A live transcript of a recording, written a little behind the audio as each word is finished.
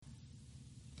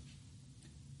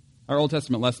Our Old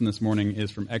Testament lesson this morning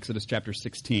is from Exodus chapter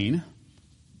 16,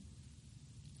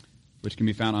 which can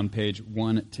be found on page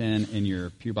 110 in your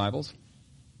pew Bibles.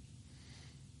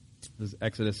 This is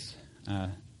Exodus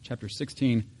chapter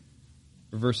 16,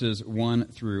 verses 1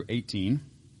 through 18.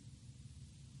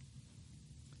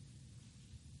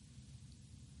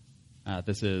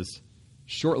 This is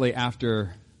shortly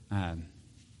after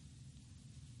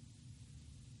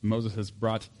Moses has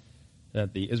brought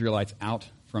the Israelites out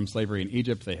from slavery in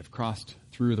Egypt. They have crossed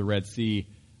through the Red Sea.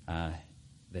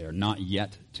 They are not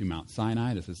yet to Mount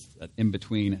Sinai. This is an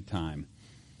in-between time.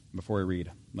 Before we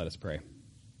read, let us pray.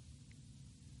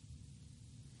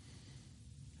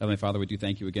 Heavenly Father, we do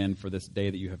thank you again for this day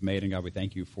that you have made, and God, we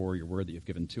thank you for your word that you've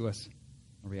given to us.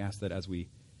 Lord, we ask that as we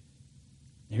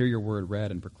hear your word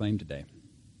read and proclaimed today,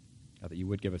 God, that you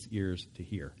would give us ears to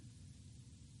hear.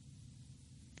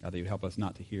 God, that you would help us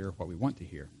not to hear what we want to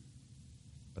hear,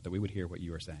 but that we would hear what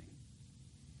you are saying.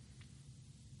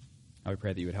 God, we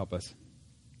pray that you would help us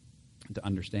to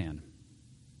understand.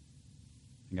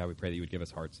 And God, we pray that you would give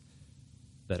us hearts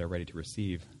that are ready to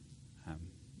receive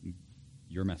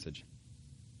your message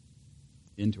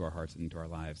into our hearts and into our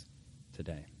lives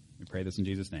today. We pray this in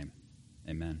Jesus' name.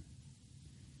 Amen.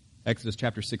 Exodus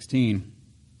chapter 16.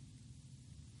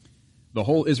 The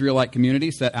whole Israelite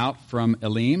community set out from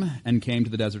Elim and came to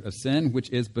the desert of Sin, which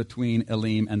is between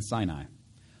Elim and Sinai,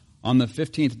 on the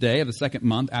 15th day of the second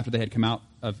month after they had come out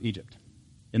of Egypt.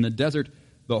 In the desert,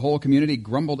 the whole community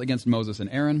grumbled against Moses and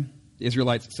Aaron. The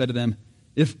Israelites said to them,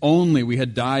 "If only we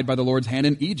had died by the Lord's hand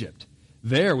in Egypt.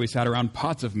 There we sat around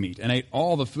pots of meat and ate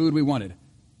all the food we wanted.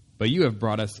 But you have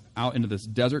brought us out into this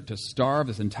desert to starve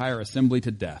this entire assembly to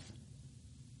death."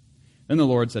 Then the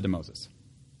Lord said to Moses,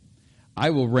 "I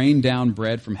will rain down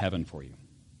bread from heaven for you.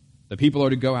 The people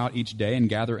are to go out each day and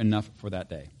gather enough for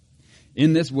that day.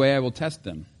 In this way I will test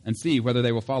them and see whether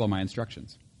they will follow my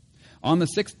instructions. On the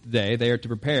sixth day they are to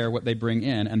prepare what they bring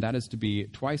in, and that is to be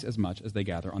twice as much as they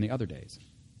gather on the other days."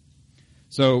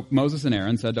 So Moses and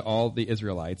Aaron said to all the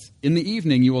Israelites, "In the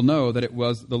evening you will know that it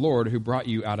was the Lord who brought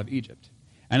you out of Egypt.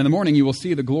 And in the morning you will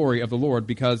see the glory of the Lord,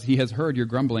 because he has heard your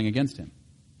grumbling against him.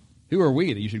 Who are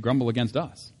we that you should grumble against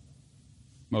us?"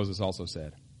 Moses also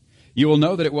said, "You will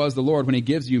know that it was the Lord when he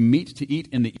gives you meat to eat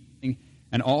in the evening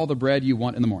and all the bread you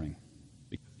want in the morning,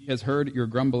 because he has heard your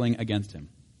grumbling against him.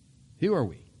 Who are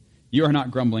we? You are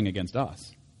not grumbling against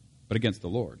us, but against the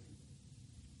Lord."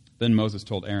 Then Moses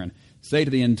told Aaron, "Say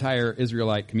to the entire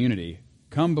Israelite community,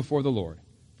 'Come before the Lord,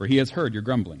 for he has heard your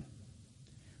grumbling.'"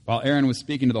 While Aaron was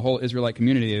speaking to the whole Israelite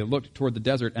community, they looked toward the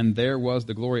desert, and there was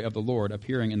the glory of the Lord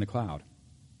appearing in the cloud.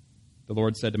 The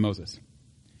Lord said to Moses,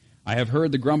 "I have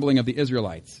heard the grumbling of the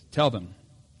Israelites. Tell them,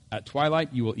 at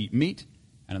twilight you will eat meat,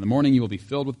 and in the morning you will be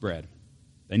filled with bread.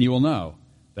 Then you will know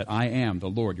that I am the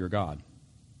Lord your God."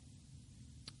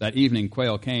 That evening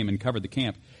quail came and covered the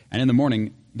camp, and in the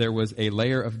morning there was a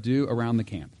layer of dew around the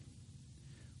camp.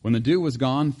 When the dew was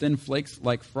gone, thin flakes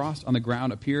like frost on the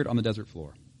ground appeared on the desert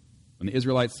floor. When the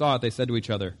Israelites saw it, they said to each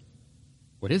other,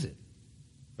 "What is it?"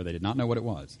 For they did not know what it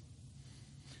was.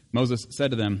 Moses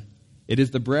said to them, "It is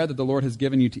the bread that the Lord has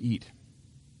given you to eat.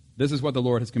 This is what the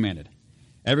Lord has commanded.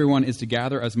 Everyone is to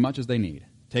gather as much as they need.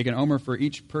 Take an omer for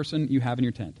each person you have in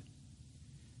your tent."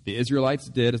 The Israelites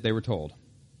did as they were told.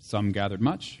 Some gathered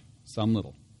much, some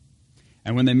little.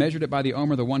 And when they measured it by the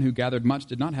omer, the one who gathered much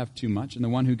did not have too much, and the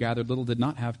one who gathered little did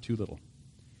not have too little.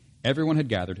 Everyone had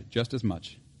gathered just as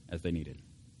much as they needed.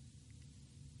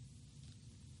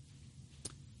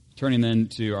 Turning then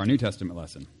to our New Testament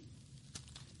lesson.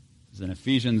 This is in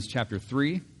Ephesians chapter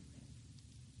 3,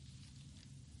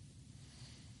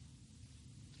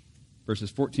 verses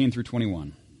 14 through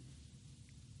 21.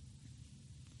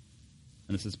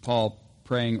 And this is Paul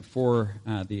praying for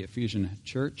the Ephesian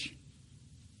church.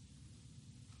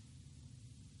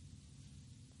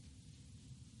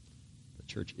 The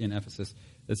church in Ephesus.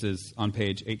 This is on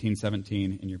page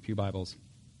 1817 in your pew Bibles.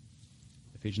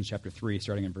 Ephesians chapter 3,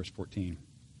 starting in verse 14.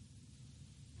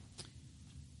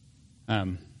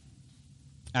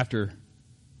 After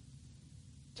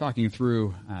talking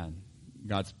through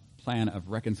God's plan of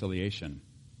reconciliation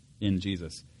in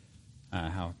Jesus,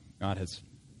 how God has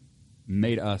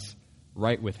made us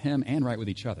right with him and right with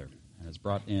each other, and has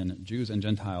brought in Jews and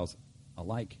Gentiles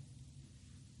alike,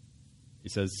 he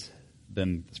says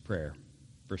then this prayer,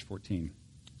 verse 14,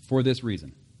 "For this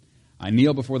reason, I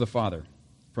kneel before the Father,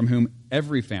 from whom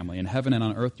every family in heaven and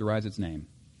on earth derives its name.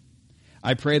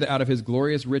 I pray that out of his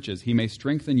glorious riches he may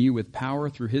strengthen you with power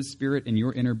through his Spirit in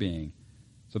your inner being,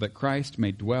 so that Christ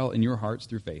may dwell in your hearts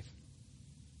through faith.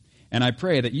 And I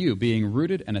pray that you, being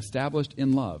rooted and established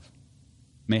in love,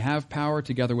 may have power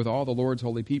together with all the Lord's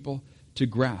holy people to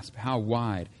grasp how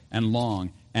wide and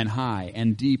long and high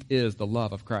and deep is the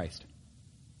love of Christ,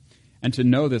 and to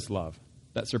know this love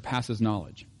that surpasses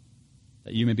knowledge,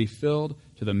 that you may be filled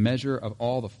to the measure of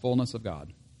all the fullness of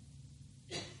God.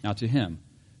 Now to him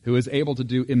who is able to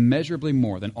do immeasurably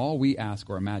more than all we ask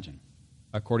or imagine,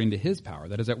 according to his power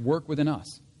that is at work within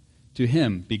us, to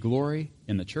him be glory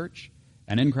in the church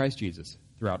and in Christ Jesus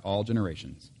throughout all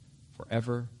generations,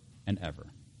 forever and ever.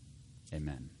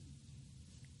 Amen.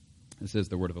 This is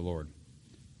the word of the Lord.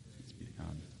 Thanks be to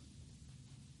God.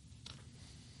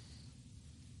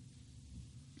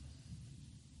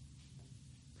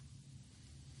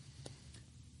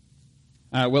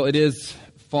 Well, it is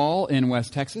fall in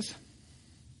West Texas,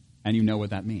 and you know what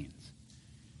that means.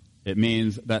 It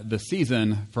means that the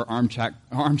season for armchair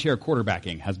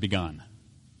quarterbacking has begun,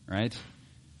 right?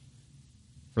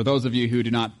 For those of you who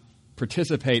do not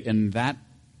participate in that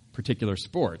particular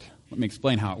sport, let me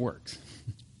explain how it works.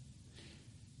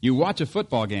 You watch a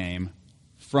football game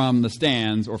from the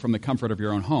stands or from the comfort of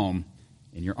your own home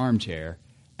in your armchair,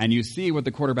 and you see what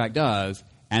the quarterback does,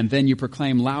 and then you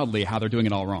proclaim loudly how they're doing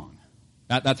it all wrong.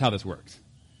 That's how this works.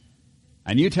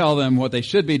 And you tell them what they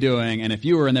should be doing, and if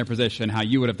you were in their position, how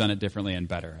you would have done it differently and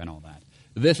better and all that.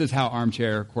 This is how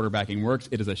armchair quarterbacking works.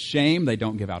 It is a shame they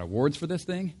don't give out awards for this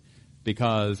thing,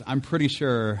 because I'm pretty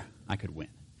sure I could win.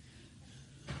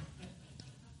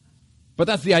 But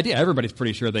that's the idea. Everybody's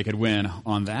pretty sure they could win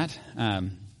on that,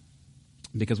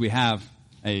 because we have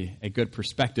a good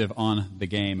perspective on the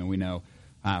game, and we know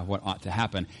what ought to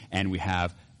happen, and we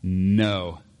have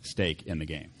no stake in the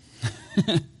game.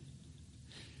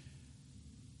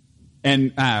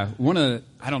 And I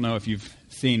don't know if you've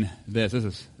seen this. This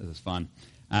is fun.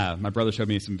 My brother showed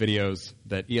me some videos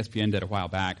that ESPN did a while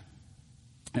back.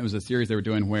 It was a series they were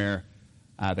doing where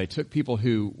they took people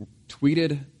who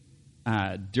tweeted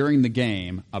during the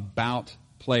game about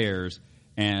players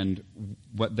and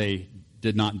what they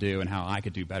did not do and how I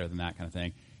could do better than that kind of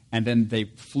thing. And then they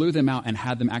flew them out and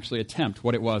had them actually attempt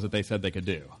what it was that they said they could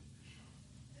do.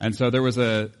 And so there was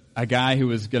a guy who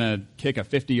was going to kick a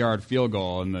 50-yard field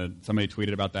goal, and somebody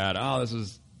tweeted about that. Oh,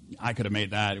 I could have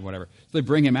made that, whatever. So they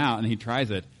bring him out, and he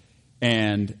tries it.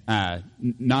 And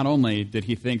not only did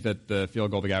he think that the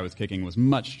field goal the guy was kicking was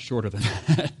much shorter than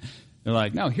that, they're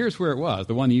like, no, here's where it was,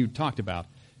 the one you talked about.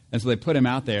 And so they put him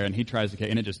out there, and he tries to kick,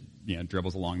 and it just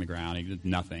dribbles along the ground. He did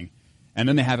nothing. And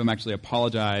then they have him actually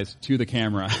apologize to the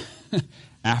camera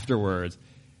afterwards.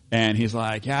 And he's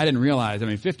like, yeah, I didn't realize.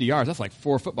 50 yards, that's like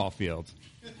 4 football fields.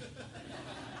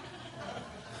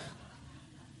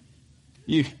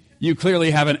 You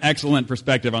clearly have an excellent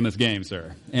perspective on this game,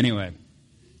 sir. Anyway,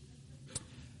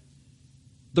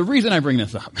 the reason I bring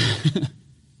this up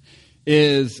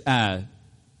is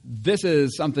this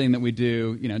is something that we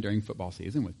do, during football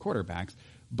season with quarterbacks,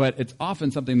 but it's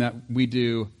often something that we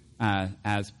do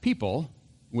as people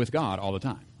with God all the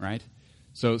time, right?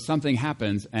 So something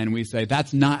happens, and we say,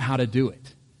 that's not how to do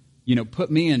it.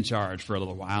 Put me in charge for a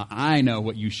little while. I know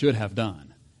what you should have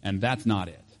done, and that's not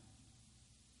it.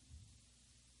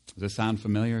 Does this sound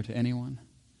familiar to anyone?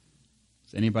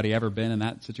 Has anybody ever been in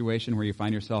that situation where you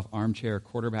find yourself armchair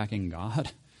quarterbacking God?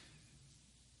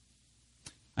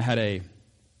 I had a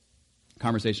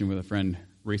conversation with a friend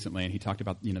recently, and he talked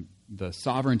about the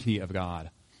sovereignty of God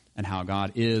and how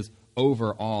God is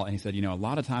over all. And he said, a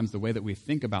lot of times the way that we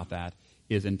think about that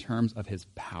is in terms of his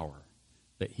power,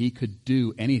 that he could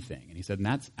do anything. And he said, and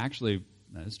that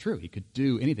is true. He could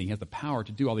do anything. He has the power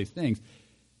to do all these things.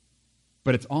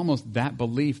 But it's almost that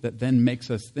belief that then makes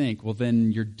us think, well,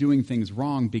 then you're doing things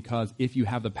wrong, because if you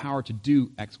have the power to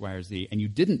do X, Y, or Z, and you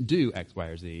didn't do X, Y,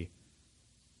 or Z,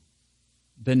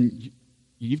 then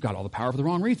you've got all the power for the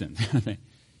wrong reasons.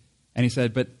 And he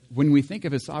said, but when we think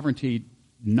of his sovereignty,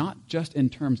 not just in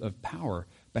terms of power,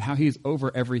 but how he's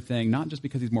over everything, not just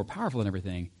because he's more powerful than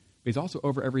everything, but he's also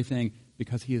over everything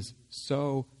because he is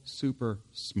so super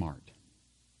smart.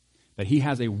 That he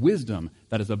has a wisdom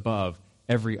that is above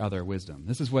every other wisdom.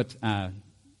 This is what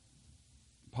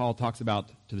Paul talks about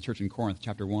to the church in Corinth,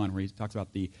 chapter 1, where he talks about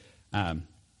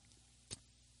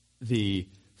the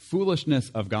foolishness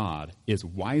of God is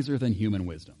wiser than human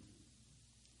wisdom.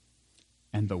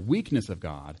 And the weakness of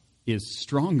God is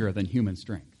stronger than human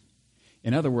strength.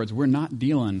 In other words, we're not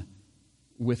dealing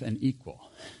with an equal.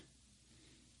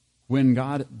 When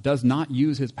God does not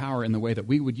use his power in the way that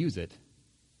we would use it,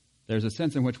 there's a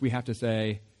sense in which we have to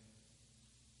say,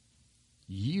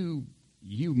 you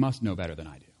must know better than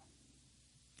I do.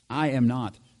 I am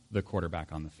not the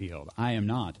quarterback on the field. I am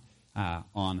not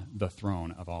on the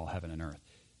throne of all heaven and earth.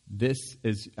 This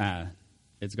is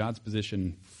it's God's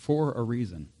position for a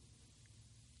reason.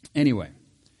 Anyway,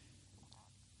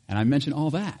 And I mentioned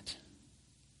all that.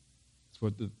 That's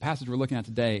what the passage we're looking at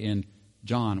today in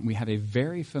John. We have a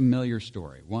very familiar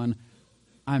story. One,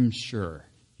 I'm sure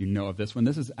you know of this one.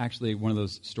 This is actually one of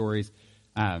those stories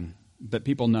that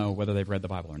people know whether they've read the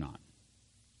Bible or not.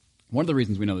 One of the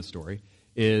reasons we know this story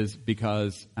is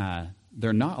because there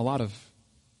are not a lot of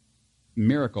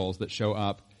miracles that show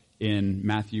up in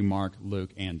Matthew, Mark,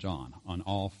 Luke, and John, on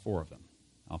all four of them,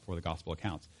 all four of the gospel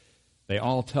accounts. They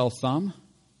all tell some,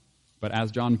 but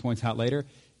as John points out later,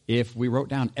 if we wrote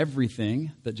down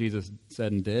everything that Jesus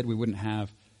said and did, we wouldn't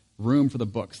have room for the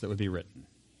books that would be written.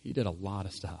 He did a lot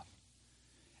of stuff.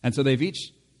 And so they've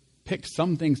each picked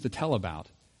some things to tell about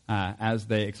as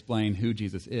they explain who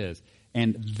Jesus is.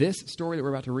 And this story that we're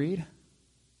about to read,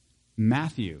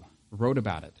 Matthew wrote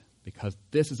about it because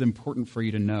this is important for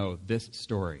you to know this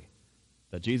story,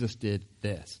 that Jesus did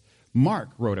this. Mark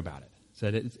wrote about it,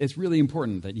 said it's really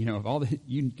important that, of all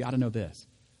you got to know this.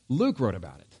 Luke wrote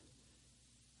about it.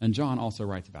 And John also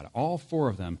writes about it. All four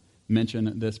of them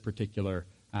mention this particular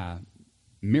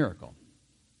miracle.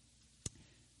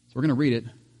 So we're going to read it.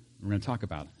 We're going to talk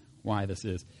about why this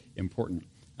is important.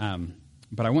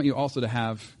 But I want you also to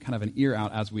have kind of an ear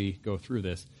out as we go through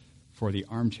this for the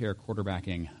armchair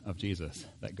quarterbacking of Jesus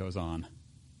that goes on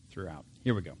throughout.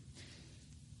 Here we go.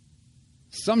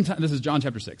 This is John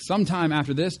chapter 6. Sometime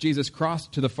after this, Jesus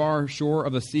crossed to the far shore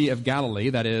of the Sea of Galilee,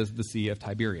 that is, the Sea of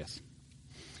Tiberias.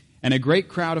 And a great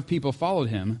crowd of people followed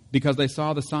him because they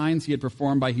saw the signs he had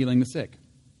performed by healing the sick.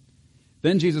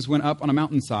 Then Jesus went up on a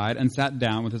mountainside and sat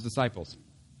down with his disciples.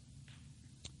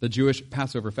 The Jewish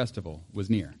Passover festival was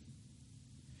near.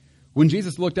 When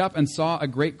Jesus looked up and saw a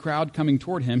great crowd coming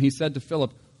toward him, he said to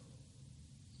Philip,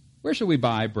 "Where shall we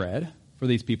buy bread for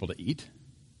these people to eat?"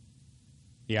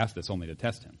 He asked this only to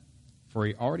test him, for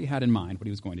he already had in mind what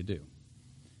he was going to do.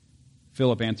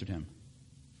 Philip answered him,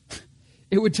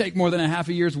 "It would take more than a half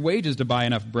a year's wages to buy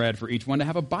enough bread for each one to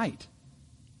have a bite."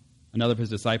 Another of his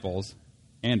disciples,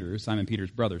 Andrew, Simon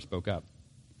Peter's brother, spoke up.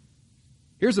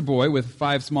 "Here's a boy with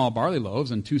 5 small barley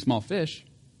loaves and 2 small fish,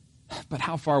 but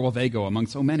how far will they go among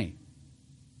so many?"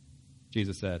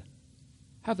 Jesus said,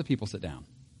 "Have the people sit down."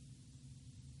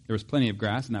 There was plenty of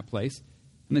grass in that place,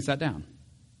 and they sat down.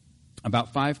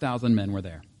 About 5,000 men were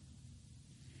there.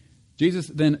 Jesus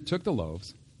then took the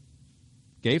loaves,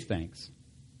 gave thanks,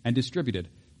 and distributed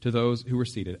to those who were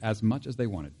seated as much as they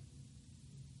wanted.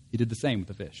 He did the same with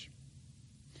the fish.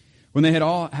 When they had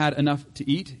all had enough to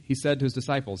eat, he said to his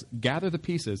disciples, "Gather the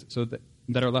pieces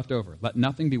that are left over. Let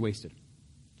nothing be wasted."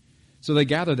 So they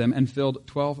gathered them and filled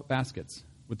 12 baskets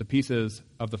with the pieces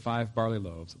of the 5 barley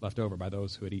loaves left over by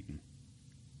those who had eaten.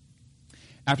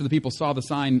 After the people saw the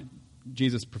sign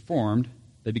Jesus performed,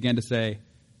 they began to say,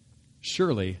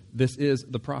 "Surely this is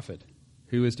the prophet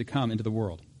who is to come into the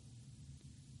world."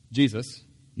 Jesus,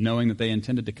 knowing that they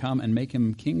intended to come and make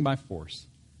him king by force,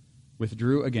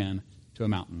 withdrew again to a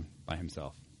mountain by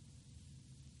himself.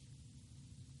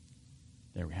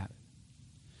 There we have it.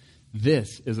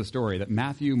 This is a story that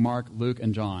Matthew, Mark, Luke,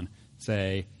 and John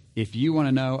say, if you want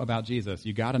to know about Jesus,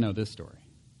 you got to know this story.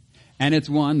 And it's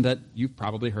one that you've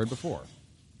probably heard before.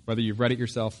 Whether you've read it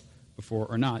yourself before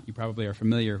or not, you probably are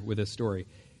familiar with this story.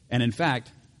 And in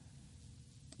fact,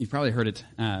 you've probably heard it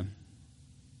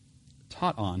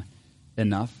taught on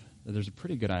enough that there's a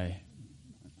pretty good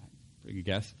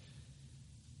guess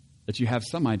that you have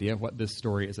some idea of what this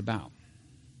story is about.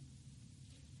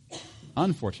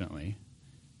 Unfortunately,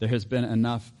 there has been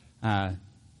enough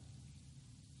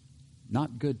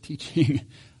not good teaching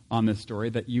on this story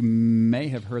that you may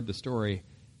have heard the story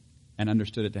and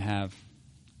understood it to have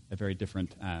a very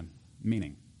different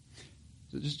meaning.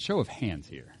 So just show of hands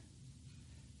here.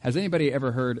 Has anybody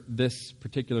ever heard this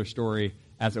particular story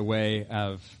as a way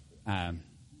of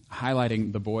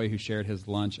highlighting the boy who shared his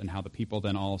lunch and how the people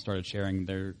then all started sharing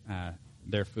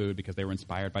their food because they were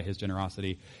inspired by his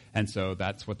generosity? And so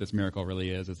that's what this miracle really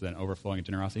is then overflowing of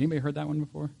generosity. Anybody heard that one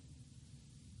before?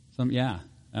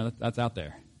 That's out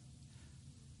there.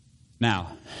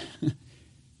 Now,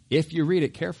 if you read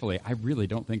it carefully, I really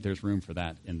don't think there's room for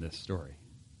that in this story.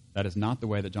 That is not the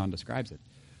way that John describes it.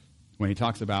 When he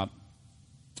talks about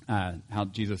how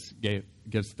Jesus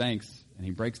gives thanks and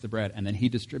he breaks the bread and then he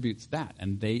distributes that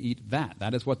and they eat that.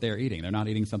 That is what they're eating. They're not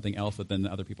eating something else that then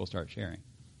the other people start sharing.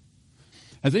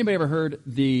 Has anybody ever heard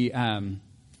the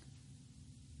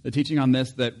teaching on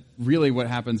this, that really what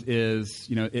happens is,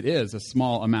 it is a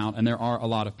small amount and there are a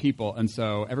lot of people, and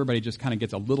so everybody just kind of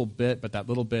gets a little bit, but that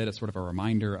little bit is sort of a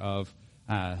reminder of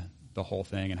the whole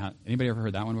thing. And anybody ever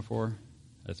heard that one before?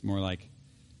 It's more like,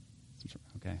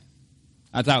 okay.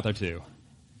 That's out there too.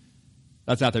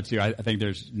 I think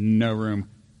there's no room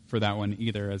for that one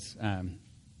either. As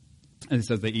And it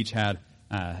says they each had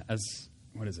as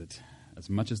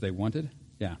much as they wanted?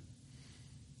 Yeah.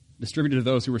 Distributed to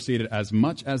those who were seated as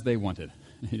much as they wanted.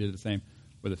 He did the same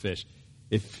with the fish.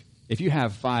 If you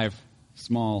have 5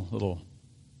 small little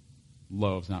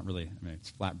loaves, not really, it's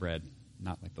flat bread,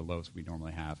 not like the loaves we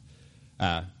normally have.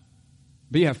 But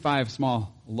you have 5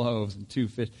 small loaves and 2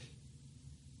 fish.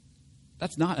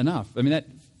 That's not enough.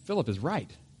 Philip is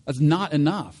right. That's not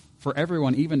enough for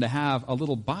everyone even to have a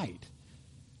little bite.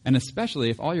 And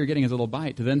especially if all you're getting is a little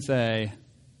bite, to then say,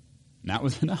 that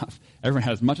was enough. Everyone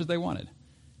had as much as they wanted.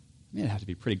 It'd have to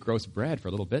be pretty gross bread for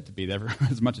a little bit to be there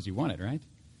as much as you wanted, right?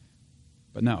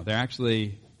 But no, they're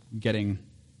actually getting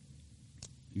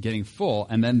full,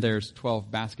 and then there's 12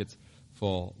 baskets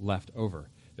full left over.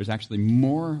 There's actually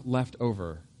more left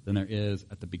over than there is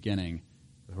at the beginning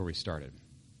where we started.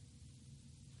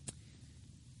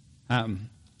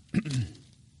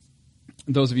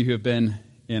 Those of you who have been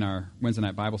in our Wednesday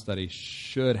night Bible study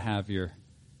should have your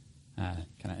kind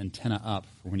of antenna up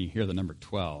for when you hear the number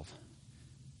 12.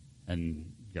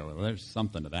 And you go, well, there's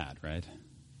something to that, right?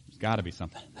 There's got to be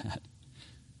something to that.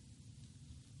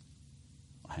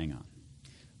 Well, hang on.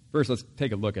 First, let's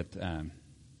take a look at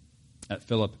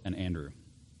Philip and Andrew.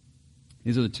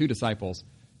 These are the 2 disciples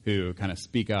who kind of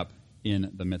speak up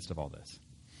in the midst of all this.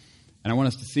 And I want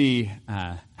us to see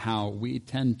how we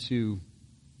tend to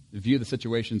view the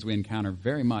situations we encounter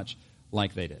very much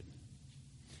like they did.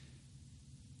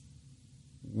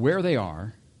 Where they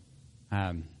are,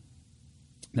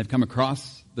 they've come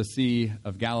across the Sea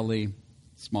of Galilee,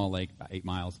 small lake, about 8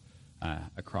 miles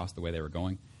across the way they were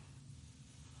going.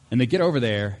 And they get over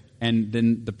there, and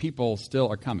then the people still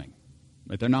are coming.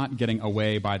 Like, they're not getting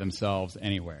away by themselves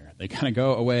anywhere. They kind of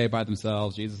go away by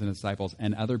themselves, Jesus and his disciples,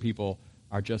 and other people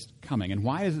are just coming. And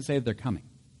why does it say that they're coming?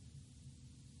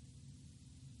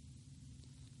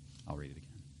 I'll read it again.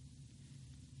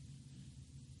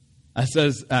 It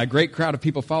says, a great crowd of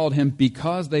people followed him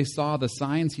because they saw the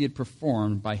signs he had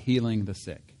performed by healing the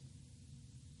sick.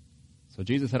 So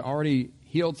Jesus had already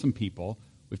healed some people.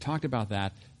 We've talked about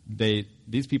that.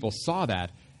 These people saw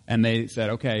that, and they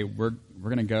said, okay, we're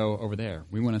going to go over there.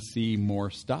 We want to see more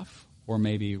stuff, or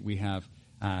maybe we have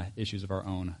issues of our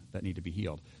own that need to be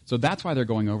healed. So that's why they're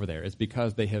going over there, is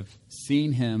because they have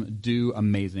seen him do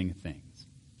amazing things.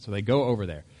 So they go over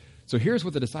there. So here's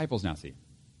what the disciples now see.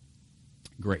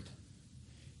 Great.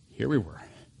 Here we were.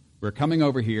 We're coming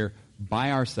over here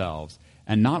by ourselves,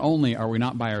 and not only are we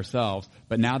not by ourselves,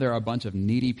 but now there are a bunch of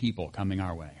needy people coming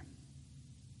our way.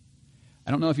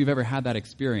 I don't know if you've ever had that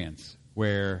experience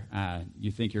where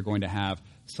you think you're going to have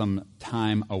some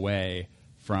time away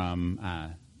from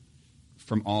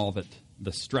all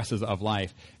the stresses of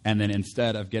life, and then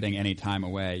instead of getting any time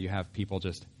away, you have people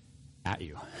just at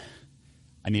you.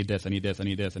 I need this, I need this, I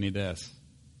need this, I need this.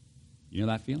 You know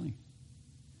that feeling?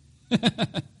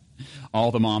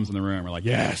 All the moms in the room are like,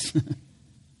 yes.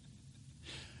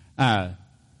 But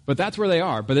that's where they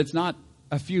are. But it's not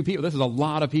a few people. This is a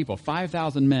lot of people.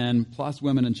 5,000 men plus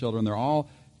women and children. They're all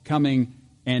coming,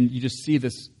 and you just see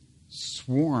this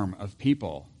swarm of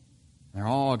people. They're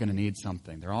all going to need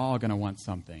something. They're all going to want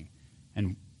something.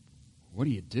 And what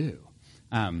do you do?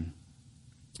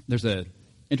 There's an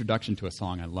introduction to a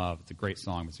song I love. It's a great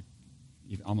song.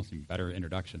 It's almost even better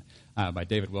introduction by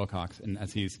David Wilcox. And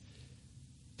as he's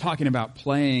talking about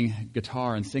playing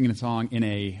guitar and singing a song in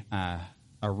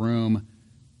a room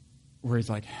where he's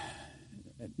like,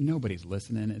 nobody's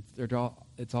listening.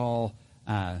 It's all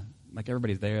like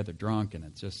everybody's there. They're drunk, and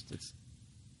it's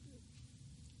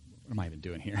what am I even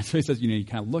doing here? So he says, you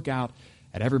kind of look out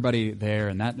at everybody there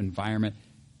in that environment,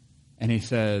 and he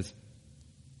says,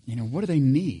 what do they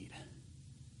need?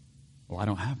 Well, I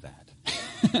don't have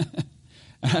that.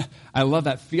 I love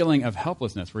that feeling of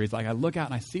helplessness where he's like, I look out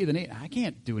and I see the need. I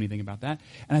can't do anything about that.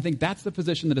 And I think that's the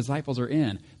position the disciples are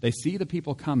in. They see the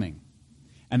people coming,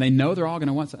 and they know they're all going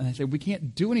to want something. And they say, we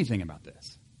can't do anything about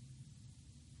this.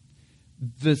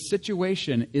 The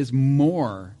situation is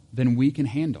more than we can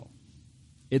handle.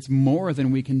 It's more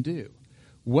than we can do.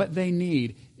 What they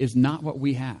need is not what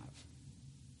we have.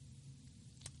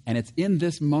 And it's in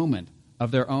this moment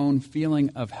of their own feeling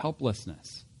of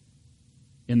helplessness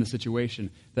in the situation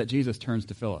that Jesus turns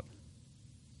to Philip.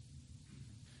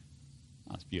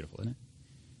 Oh, that's beautiful, isn't it?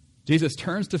 Jesus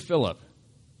turns to Philip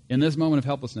in this moment of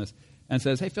helplessness and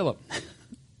says, hey, Philip,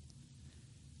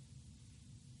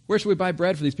 where should we buy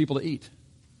bread for these people to eat?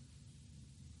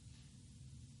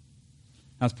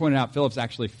 Now, as pointed out, Philip's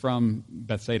actually from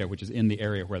Bethsaida, which is in the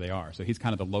area where they are. So he's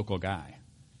kind of the local guy.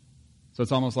 So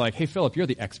it's almost like, hey, Philip, you're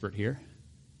the expert here.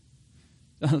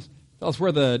 Tell us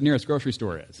where the nearest grocery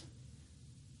store is.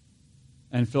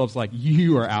 And Philip's like,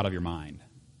 you are out of your mind.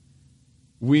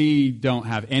 we don't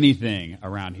have anything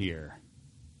around here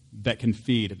that can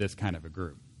feed this kind of a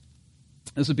group.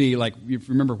 This would be like, you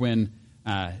remember when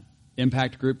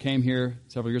Impact Group came here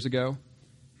several years ago,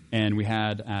 and we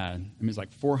had, it was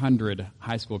like 400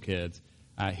 high school kids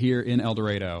here in El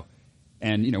Dorado,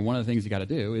 and one of the things you got to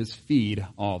do is feed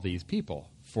all these people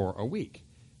for a week.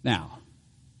 Now,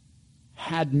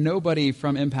 had nobody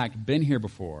from Impact been here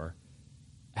before,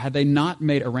 had they not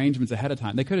made arrangements ahead of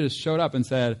time, they could have just showed up and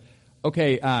said,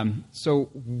 okay, so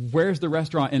where's the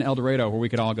restaurant in El Dorado where we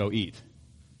could all go eat?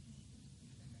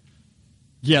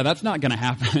 Yeah, that's not going to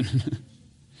happen.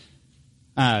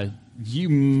 You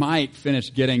might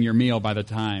finish getting your meal by the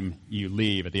time you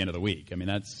leave at the end of the week. I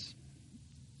mean,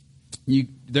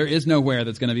 there is nowhere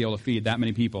that's going to be able to feed that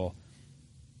many people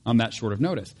on that short of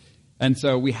notice. And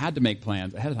so we had to make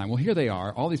plans ahead of time. Well, here they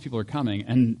are. All these people are coming,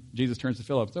 and Jesus turns to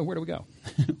Philip. So where do we go?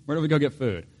 Where do we go get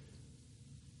food?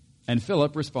 And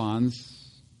Philip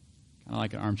responds kind of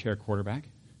like an armchair quarterback,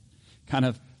 kind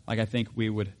of like I think we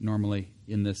would normally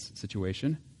in this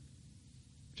situation,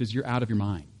 which is you're out of your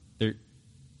mind.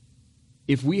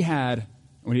 If we had,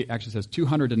 when he actually says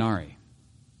 200 denarii,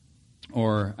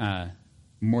 or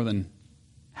more than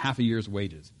half a year's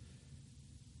wages,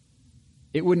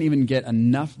 it wouldn't even get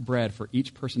enough bread for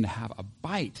each person to have a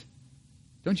bite.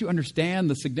 Don't you understand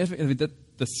the significance,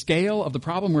 the scale of the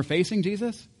problem we're facing,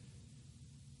 Jesus?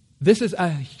 This is a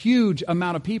huge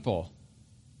amount of people.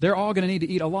 They're all going to need to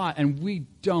eat a lot, and we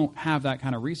don't have that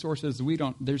kind of resources.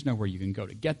 There's nowhere you can go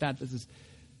to get that.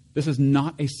 This is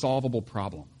not a solvable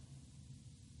problem.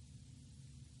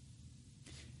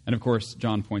 And of course,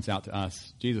 John points out to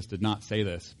us, Jesus did not say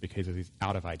this because he's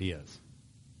out of ideas.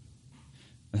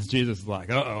 As Jesus is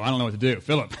like, I don't know what to do.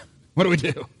 Philip, what do we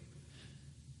do?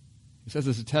 He says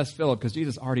this to test Philip because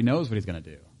Jesus already knows what he's going to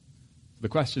do. So the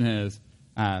question is,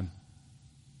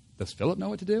 does Philip know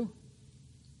what to do?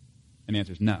 And the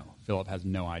answer is no. Philip has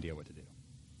no idea what to do.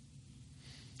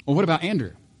 Well, what about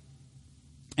Andrew?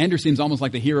 Andrew seems almost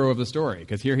like the hero of the story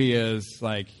because here he is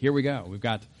like, here we go. We've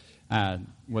got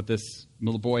what this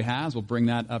little boy has. We'll bring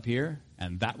that up here,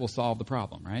 and that will solve the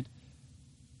problem, right?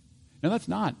 No, that's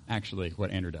not actually what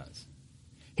Andrew does.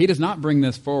 He does not bring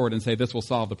this forward and say, this will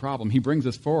solve the problem. He brings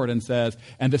this forward and says,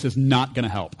 and this is not going to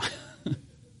help.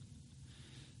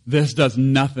 This does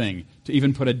nothing to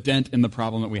even put a dent in the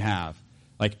problem that we have.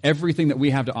 Like, everything that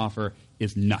we have to offer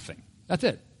is nothing. That's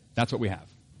it. That's what we have.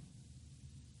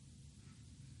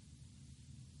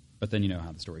 But then you know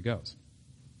how the story goes.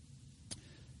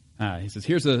 He says,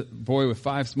 here's a boy with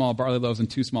 5 small barley loaves and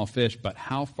 2 small fish, but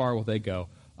how far will they go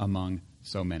among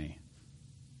so many?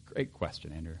 Great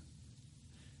question, Andrew.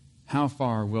 How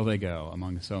far will they go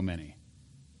among so many?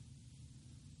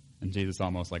 And Jesus,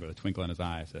 almost like with a twinkle in his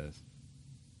eye, says,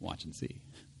 watch and see.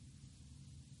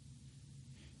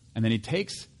 And then he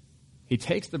takes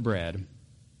the bread,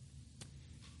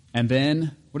 and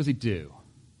then what does he do?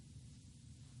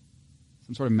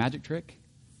 Some sort of magic trick?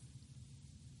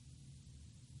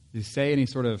 Does he say any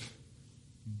sort of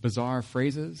bizarre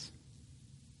phrases?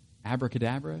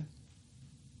 Abracadabra?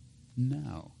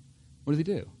 No. What does he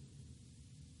do?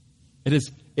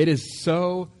 It is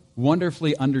so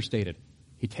wonderfully understated.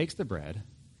 He takes the bread,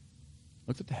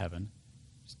 looks up to heaven,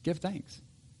 just give thanks.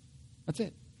 That's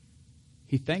it.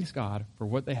 He thanks God for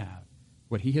what they have,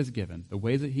 what he has given, the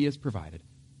ways that he has provided.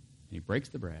 And he breaks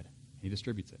the bread, and he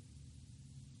distributes it.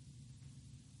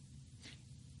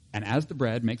 And as the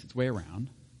bread makes its way around,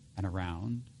 and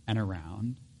around, and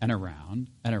around, and around,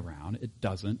 and around, it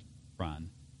doesn't run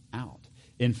out.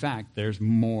 In fact, there's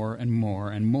more and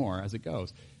more and more as it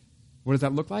goes. What does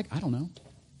that look like? I don't know.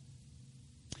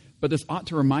 But this ought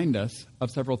to remind us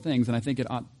of several things, and I think it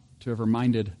ought to have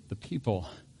reminded the people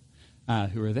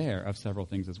who are there of several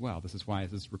things as well. This is why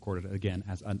this is recorded again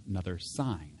as another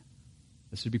sign.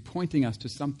 This should be pointing us to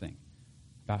something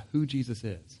about who Jesus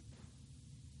is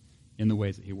in the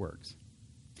ways that he works.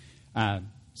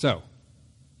 So,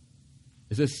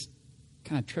 is this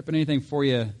kind of tripping anything for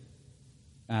you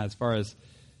as far as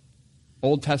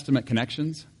Old Testament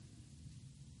connections?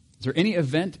 Is there any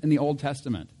event in the Old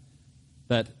Testament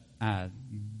that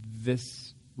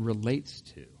this relates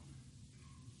to?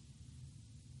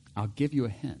 I'll give you a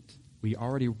hint. We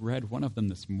already read one of them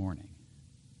this morning.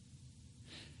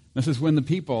 This is when the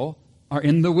people are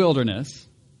in the wilderness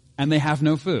and they have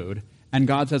no food, and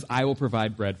God says, I will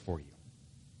provide bread for you.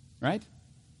 Right?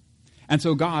 And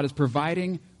so God is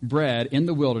providing bread in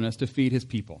the wilderness to feed his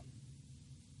people.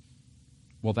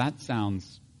 Well, that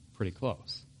sounds pretty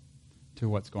close to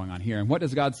what's going on here. And what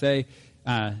does God say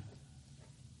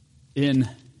in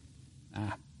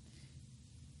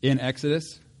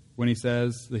Exodus when he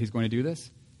says that he's going to do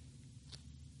this?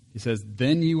 He says,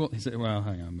 then you will, he said, well,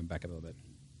 hang on, I'm going to back up a little bit.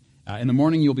 In the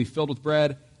morning you will be filled with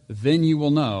bread, then you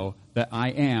will know that I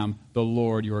am the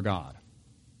Lord your God.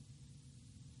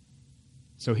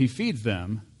 So he feeds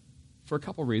them for a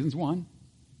couple reasons. One,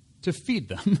 to feed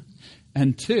them,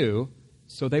 and two,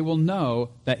 so they will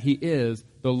know that he is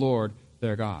the Lord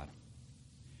their God.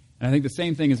 And I think the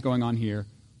same thing is going on here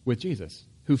with Jesus,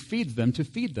 who feeds them to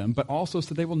feed them, but also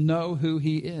so they will know who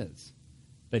he is,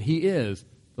 that he is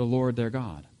the Lord their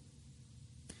God.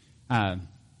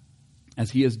 As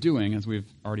he is doing, as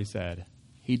we've already said,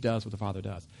 he does what the Father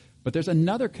does. But there's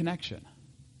another connection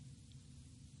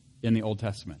in the Old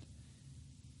Testament.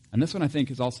 And this one I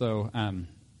think is also not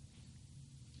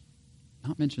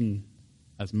mentioned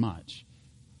as much,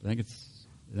 but I think it's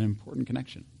an important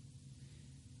connection.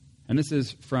 And this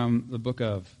is from the book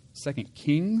of 2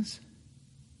 Kings.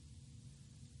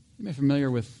 You may be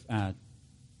familiar with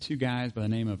two guys by the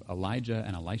name of Elijah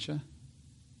and Elisha.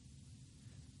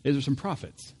 These are some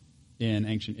prophets in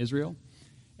ancient Israel.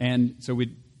 And so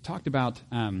we talked about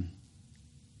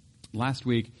last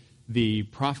week the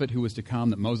prophet who was to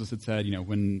come that Moses had said,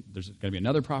 when there's going to be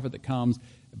another prophet that comes,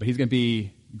 but he's going to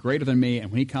be greater than me,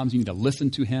 and when he comes, you need to listen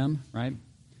to him, right?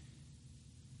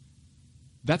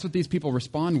 That's what these people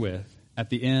respond with at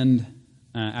the end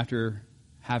after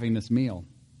having this meal.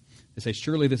 They say,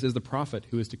 surely this is the prophet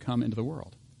who is to come into the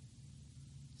world.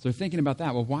 So they're thinking about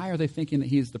that. Well, why are they thinking that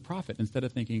he's the prophet instead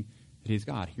of thinking that he's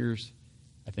God? Here's,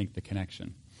 I think, the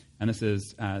connection. And this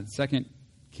is 2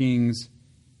 Kings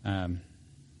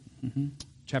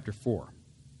chapter 4.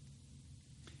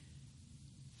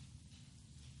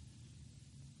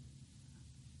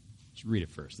 Let's read it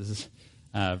first. This is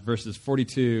verses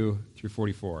 42 through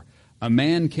 44. A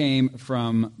man came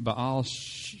from Baal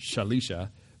Shalisha,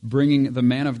 bringing the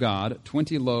man of God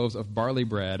 20 loaves of barley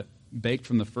bread baked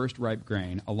from the first ripe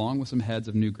grain, along with some heads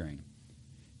of new grain.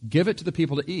 Give it to the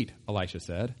people to eat, Elisha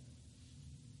said.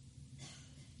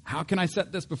 How can I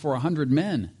set this before 100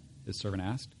 men? His servant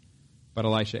asked. But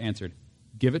Elisha answered,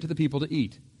 give it to the people to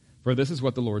eat, for this is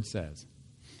what the Lord says.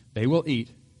 They will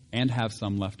eat and have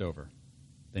some left over.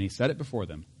 Then he set it before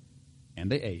them,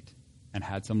 and they ate and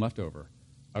had some left over,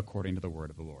 according to the word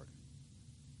of the Lord.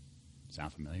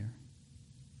 Sound familiar?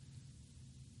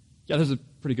 Yeah, there's a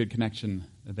pretty good connection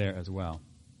there as well.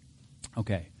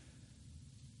 Okay.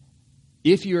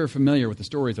 If you're familiar with the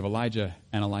stories of Elijah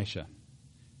and Elisha,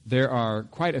 there are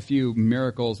quite a few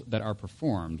miracles that are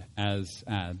performed as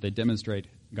they demonstrate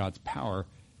God's power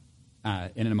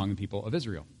in and among the people of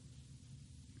Israel.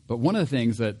 But one of the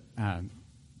things that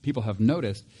people have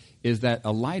noticed is that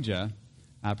Elijah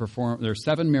there are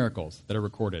 7 miracles that are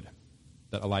recorded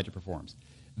that Elijah performs.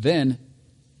 Then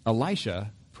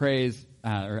Elisha prays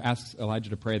or asks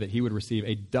Elijah to pray that he would receive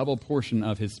a double portion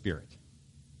of his spirit.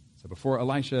 So before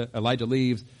Elijah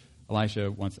leaves,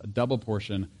 Elisha wants a double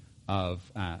portion of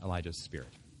Elijah's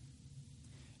spirit.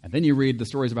 And then you read the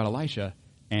stories about Elisha,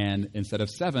 and instead of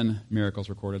 7 miracles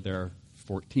recorded, there are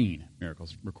 14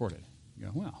 miracles recorded. You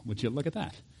go, well, would you look at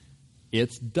that?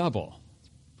 It's double. It's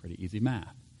pretty easy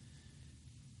math.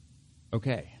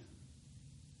 Okay.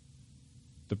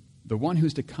 The one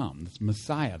who's to come, this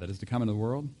Messiah that is to come into the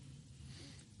world,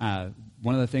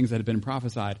 one of the things that had been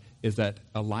prophesied is that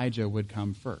Elijah would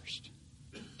come first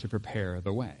to prepare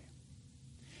the way.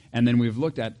 And then we've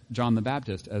looked at John the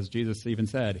Baptist, as Jesus even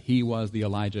said, he was the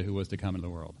Elijah who was to come into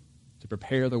the world, to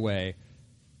prepare the way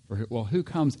for who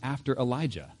comes after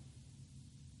Elijah?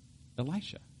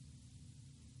 Elisha.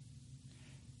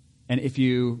 And if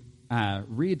you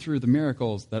read through the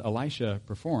miracles that Elisha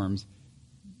performs,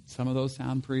 some of those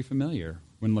sound pretty familiar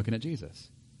when looking at Jesus.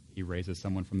 He raises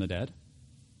someone from the dead.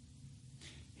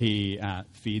 He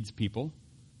feeds people,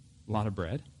 a lot of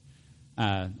bread.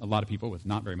 A lot of people with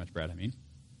not very much bread, I mean.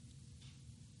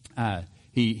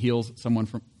 He heals someone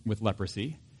with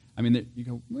leprosy. I mean, you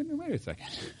go, wait a second.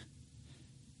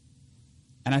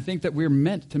 And I think that we're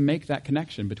meant to make that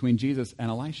connection between Jesus and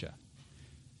Elisha.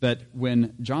 That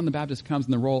when John the Baptist comes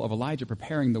in the role of Elijah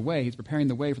preparing the way, he's preparing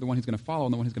the way for the one who's going to follow,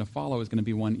 and the one who's going to follow is going to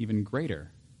be one even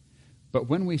greater. But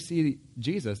when we see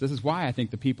Jesus, this is why I think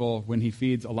the people, when he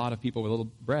feeds a lot of people with a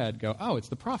little bread, go, oh, it's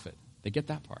the prophet. They get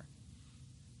that part.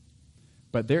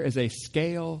 But there is a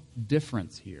scale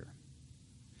difference here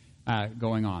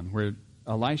going on, where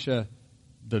Elisha,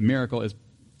 the miracle, is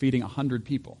feeding 100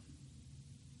 people.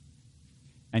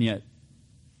 And yet,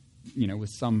 with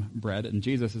some bread, and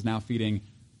Jesus is now feeding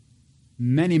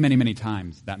many, many, many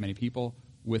times that many people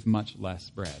with much less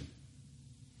bread.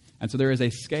 And so there is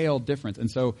a scale difference. And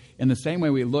so in the same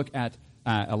way we look at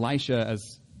Elisha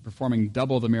as performing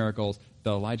double the miracles that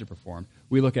Elijah performed.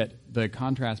 We look at the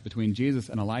contrast between Jesus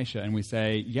and Elisha, and we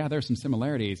say, yeah, there's some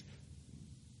similarities,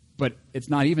 but it's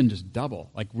not even just double.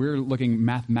 Like, we're looking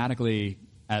mathematically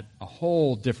at a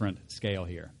whole different scale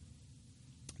here.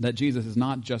 That Jesus is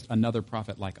not just another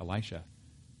prophet like Elisha,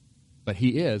 but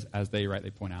he is, as they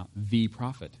rightly point out, the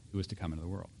prophet who is to come into the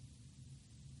world.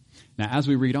 Now, as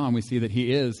we read on, we see that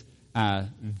he is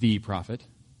the prophet,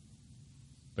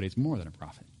 but he's more than a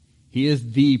prophet. He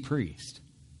is the priest.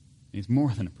 He's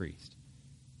more than a priest.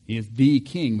 He is the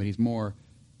king, but he's more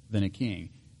than a king.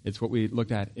 It's what we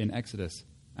looked at in Exodus,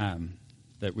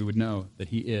 that we would know that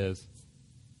he is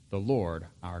the Lord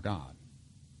our God.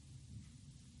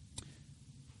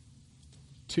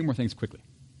 Two more things quickly.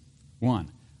 One,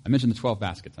 I mentioned the 12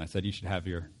 baskets, and I said you should have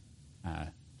your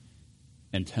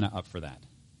antenna up for that.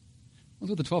 What's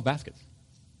with the 12 baskets?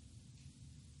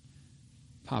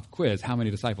 Pop quiz, how many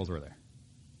disciples were there?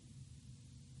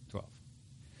 12.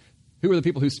 Who were the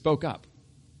people who spoke up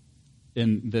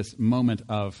in this moment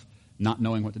of not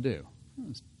knowing what to do? It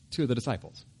was 2 of the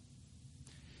disciples.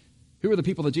 Who were the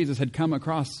people that Jesus had come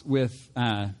across with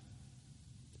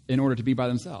in order to be by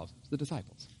themselves? It was the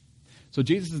disciples. So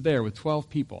Jesus is there with 12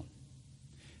 people.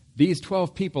 These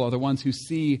 12 people are the ones who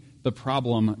see the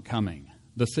problem coming,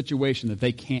 the situation that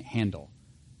they can't handle.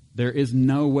 There is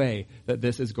no way that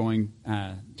this is going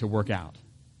to work out.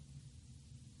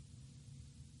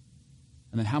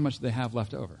 And then how much do they have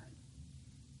left over?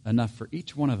 Enough for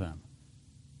each one of them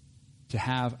to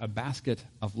have a basket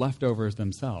of leftovers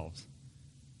themselves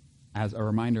as a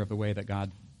reminder of the way that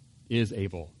God is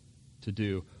able to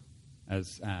do,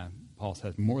 as Paul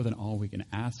says, more than all we can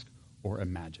ask or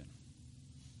imagine.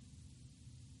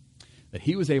 That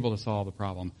he was able to solve the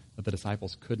problem that the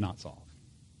disciples could not solve.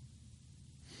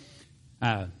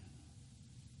 And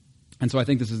so I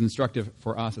think this is instructive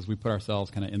for us as we put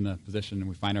ourselves kind of in the position, and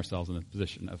we find ourselves in the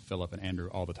position of Philip and Andrew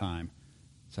all the time,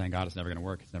 saying, God, it's never going to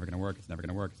work, it's never going to work, it's never going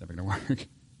to work, it's never going to work.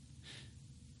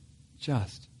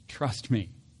 Just trust me.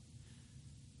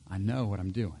 I know what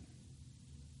I'm doing.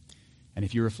 And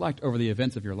if you reflect over the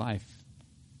events of your life,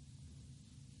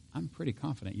 I'm pretty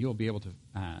confident you'll be able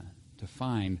to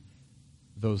find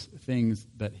those things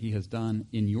that he has done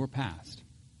in your past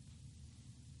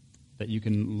that you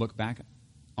can look back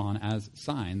on as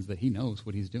signs that he knows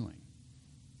what he's doing.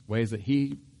 Ways that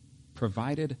he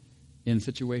provided in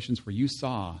situations where you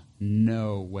saw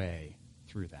no way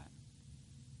through that.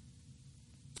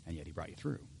 And yet he brought you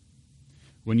through.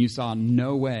 When you saw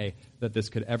no way that this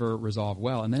could ever resolve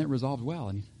well, and then it resolved well,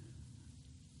 and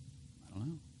I don't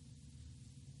know.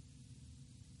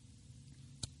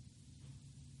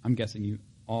 I'm guessing you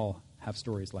all have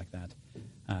stories like that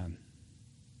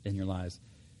in your lives.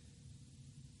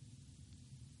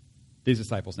 These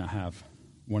disciples now have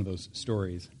one of those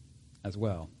stories as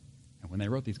well. And when they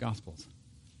wrote these Gospels,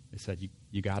 they said,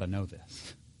 you got to know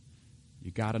this.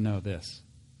 You got to know this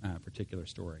particular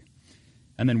story.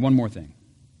 And then one more thing.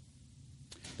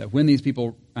 That when these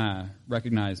people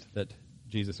recognized that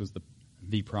Jesus was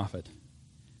the prophet,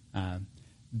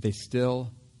 they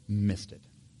still missed it,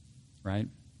 right?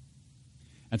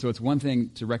 And so it's one thing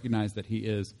to recognize that he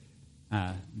is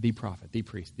the prophet, the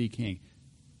priest, the king.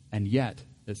 And yet,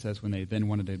 it says when they then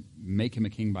wanted to make him a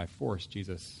king by force,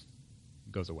 Jesus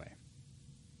goes away.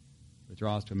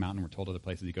 Withdraws to a mountain. We're told other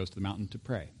places he goes to the mountain to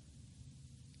pray.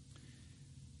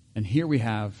 And here we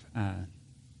have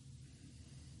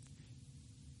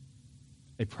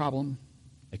a problem,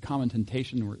 a common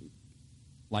temptation we're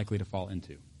likely to fall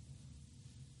into.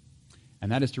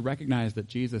 And that is to recognize that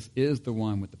Jesus is the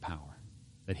one with the power,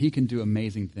 that he can do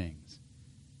amazing things.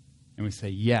 And we say,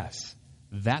 yes,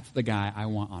 that's the guy I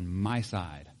want on my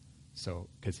side. So,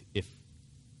 because if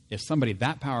somebody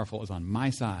that powerful is on my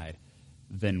side,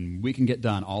 then we can get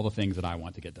done all the things that I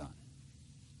want to get done.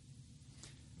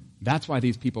 That's why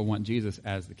these people want Jesus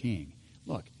as the king.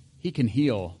 Look, he can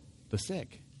heal the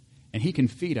sick, and he can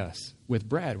feed us with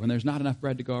bread when there's not enough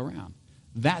bread to go around.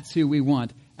 That's who we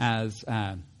want as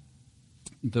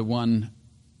the one,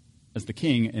 as the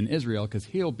king in Israel, because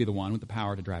he'll be the one with the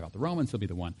power to drive out the Romans. He'll be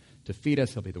the one to feed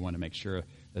us. He'll be the one to make sure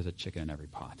there's a chicken in every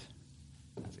pot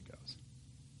as it goes.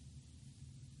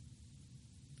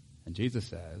 And Jesus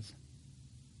says,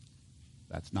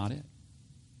 that's not it.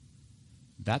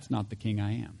 That's not the king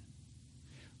I am.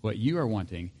 What you are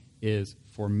wanting is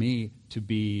for me to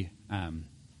be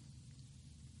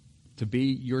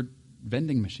your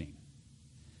vending machine,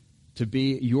 to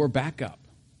be your backup,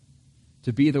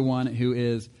 to be the one who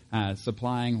is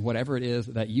supplying whatever it is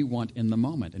that you want in the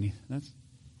moment. And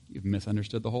you've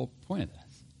misunderstood the whole point of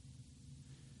this.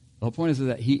 The whole point is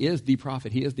that he is the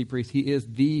prophet, he is the priest, he is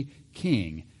the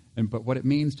king, But what it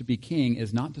means to be king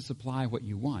is not to supply what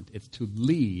you want. It's to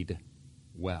lead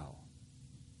well.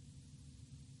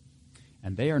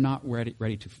 And they are not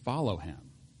ready to follow him.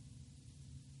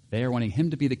 They are wanting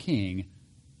him to be the king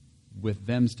with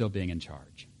them still being in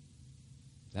charge.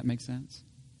 Does that make sense?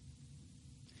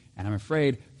 And I'm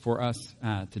afraid for us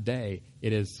today,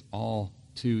 it is all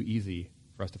too easy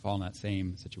for us to fall in that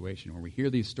same situation where we hear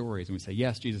these stories and we say,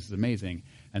 yes, Jesus is amazing.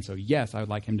 And so, yes, I would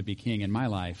like him to be king in my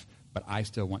life, but I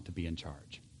still want to be in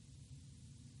charge.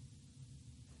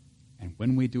 And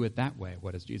when we do it that way,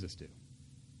 what does Jesus do?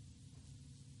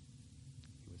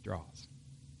 He withdraws.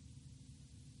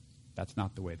 That's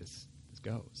not the way this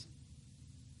goes.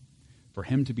 For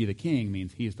him to be the king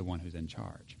means he is the one who's in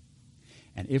charge.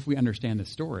 And if we understand the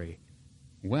story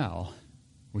well,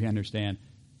 we understand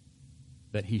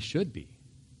that he should be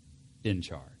in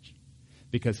charge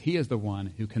because he is the one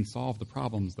who can solve the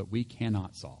problems that we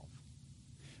cannot solve.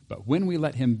 But when we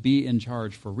let him be in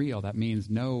charge for real, that means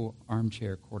no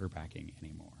armchair quarterbacking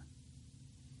anymore.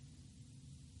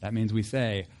 That means we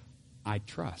say, I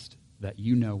trust that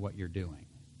you know what you're doing.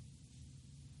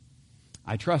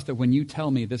 I trust that when you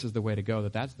tell me this is the way to go,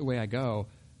 that's the way I go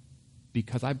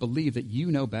because I believe that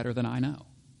you know better than I know.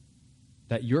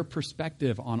 That your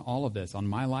perspective on all of this, on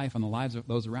my life, on the lives of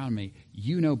those around me,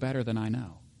 you know better than I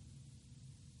know.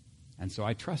 And so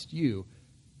I trust you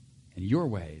and your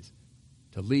ways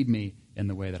to lead me in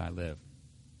the way that I live.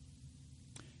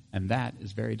 And that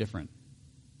is very different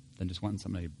than just wanting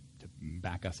somebody to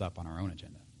back us up on our own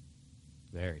agenda.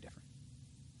 Very different.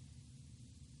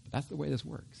 But that's the way this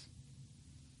works.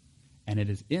 And it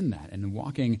is in that, and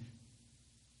walking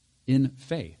in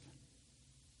faith,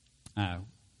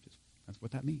 that's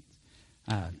what that means.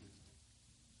 Where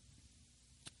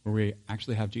we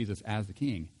actually have Jesus as the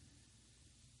king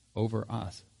over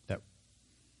us, that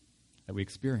we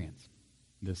experience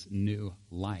this new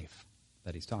life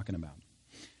that he's talking about.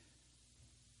 I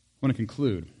want to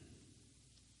conclude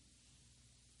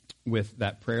with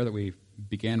that prayer that we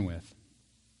began with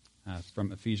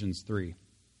from Ephesians 3.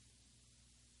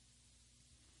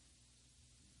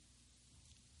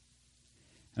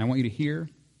 And I want you to hear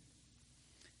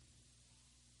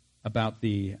about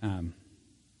the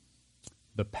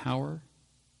power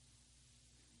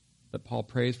that Paul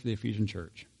prays for the Ephesian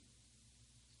church.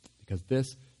 Because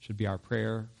this should be our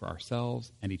prayer for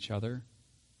ourselves and each other,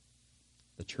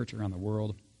 the church around the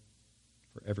world,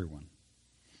 for everyone.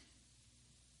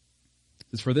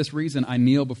 It says, for this reason I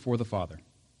kneel before the Father,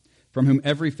 from whom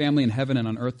every family in heaven and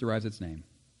on earth derives its name.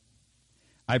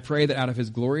 I pray that out of his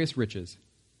glorious riches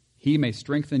he may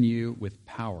strengthen you with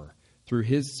power through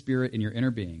his Spirit in your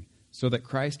inner being, so that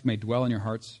Christ may dwell in your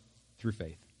hearts through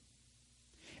faith.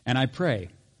 And I pray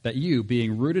that you,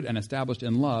 being rooted and established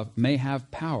in love, may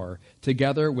have power,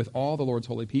 together with all the Lord's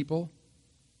holy people,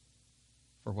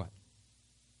 for what?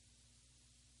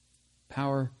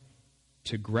 Power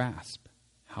to grasp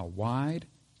how wide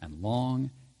and long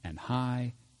and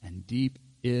high and deep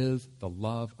is the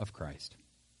love of Christ.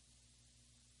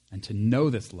 And to know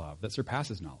this love that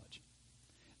surpasses knowledge,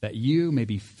 that you may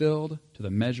be filled to the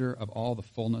measure of all the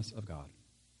fullness of God.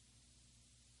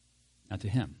 Now to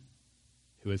him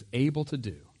who is able to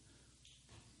do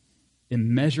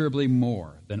immeasurably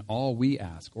more than all we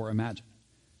ask or imagine,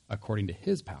 according to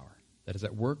his power that is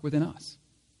at work within us.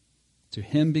 To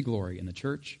him be glory in the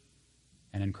church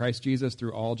and in Christ Jesus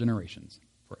through all generations,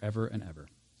 forever and ever.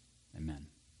 Amen.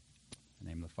 In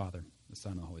the name of the Father, the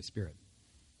Son, and the Holy Spirit.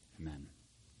 Amen.